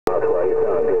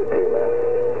doing good too, man.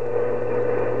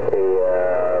 Hey,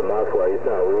 ModSquad, you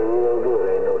sound real good,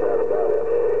 ain't no doubt about it.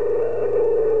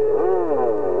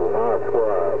 Ooh,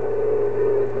 ModSquad.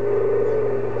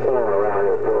 Someone around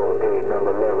here throwing gate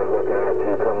number 11 looking at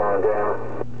you, come on down.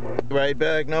 Right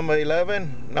back, number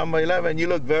 11. Number 11, you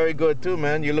look very good too,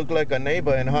 man. You look like a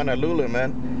neighbor in Honolulu,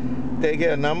 man. Take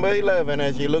care, number 11,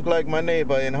 as you look like my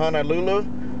neighbor in Honolulu.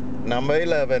 Number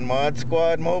 11,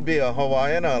 ModSquad Mobile,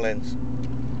 Hawaiian Islands.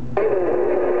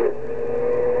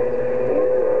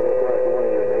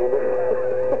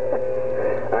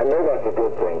 I know that's a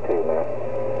good thing too, man.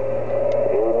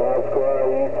 Hey, ModSquad,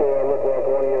 you say I look like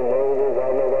one of your neighbors. I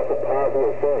know that's a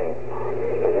positive thing.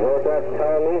 But you know what that's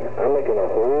telling me? I'm making a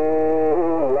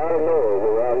whole lot of noise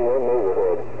around your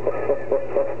neighborhood.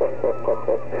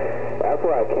 That's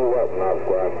why I queue up,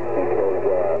 ModSquad, because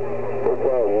we'll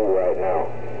tell you right now.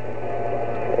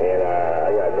 And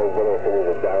I got no benefit of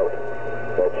the doubt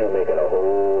that you're making a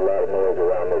whole lot of noise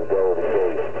around this Golden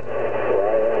Gate. So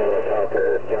I am going to talk to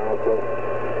Miss Johnson,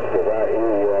 because I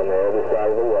hear you on the other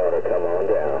side of the water. Come on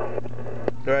down.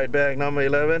 Right back, number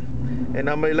 11. And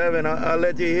number 11, I'll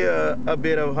let you hear a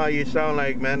bit of how you sound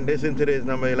like, man. Listen to this,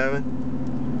 number 11.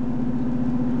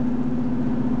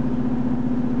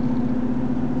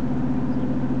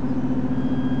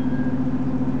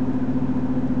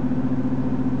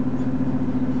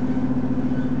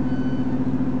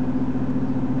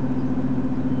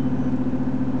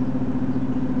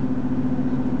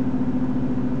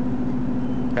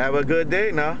 Have a good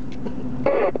day now.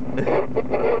 Alright,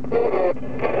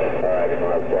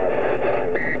 ModSquad.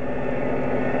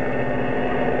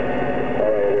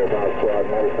 Alright, here, ModSquad,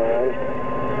 modified.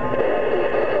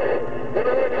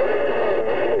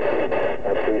 I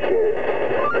appreciate it.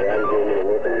 Yeah, I was able to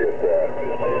work with this,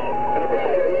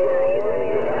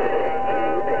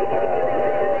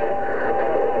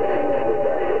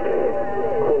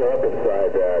 cleaner up inside.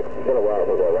 It's been a while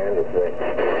since I ran this thing.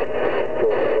 So,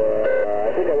 I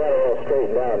think I got it all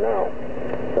straightened out now.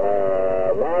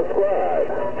 ModSquad.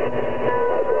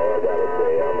 That's all I gotta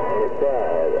say. I'm on the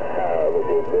side. Have a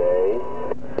good day.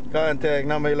 Contact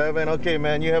number 11. Okay,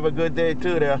 man, you have a good day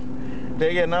too there.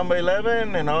 Take it, number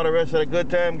 11, and all the rest of the good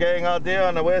time gang out there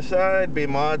on the west side. Be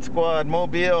ModSquad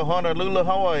Mobile, Honolulu,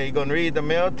 Hawaii. Gonna read the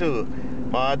mail too.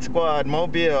 ModSquad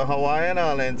Mobile, Hawaiian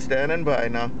Islands, standing by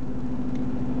now.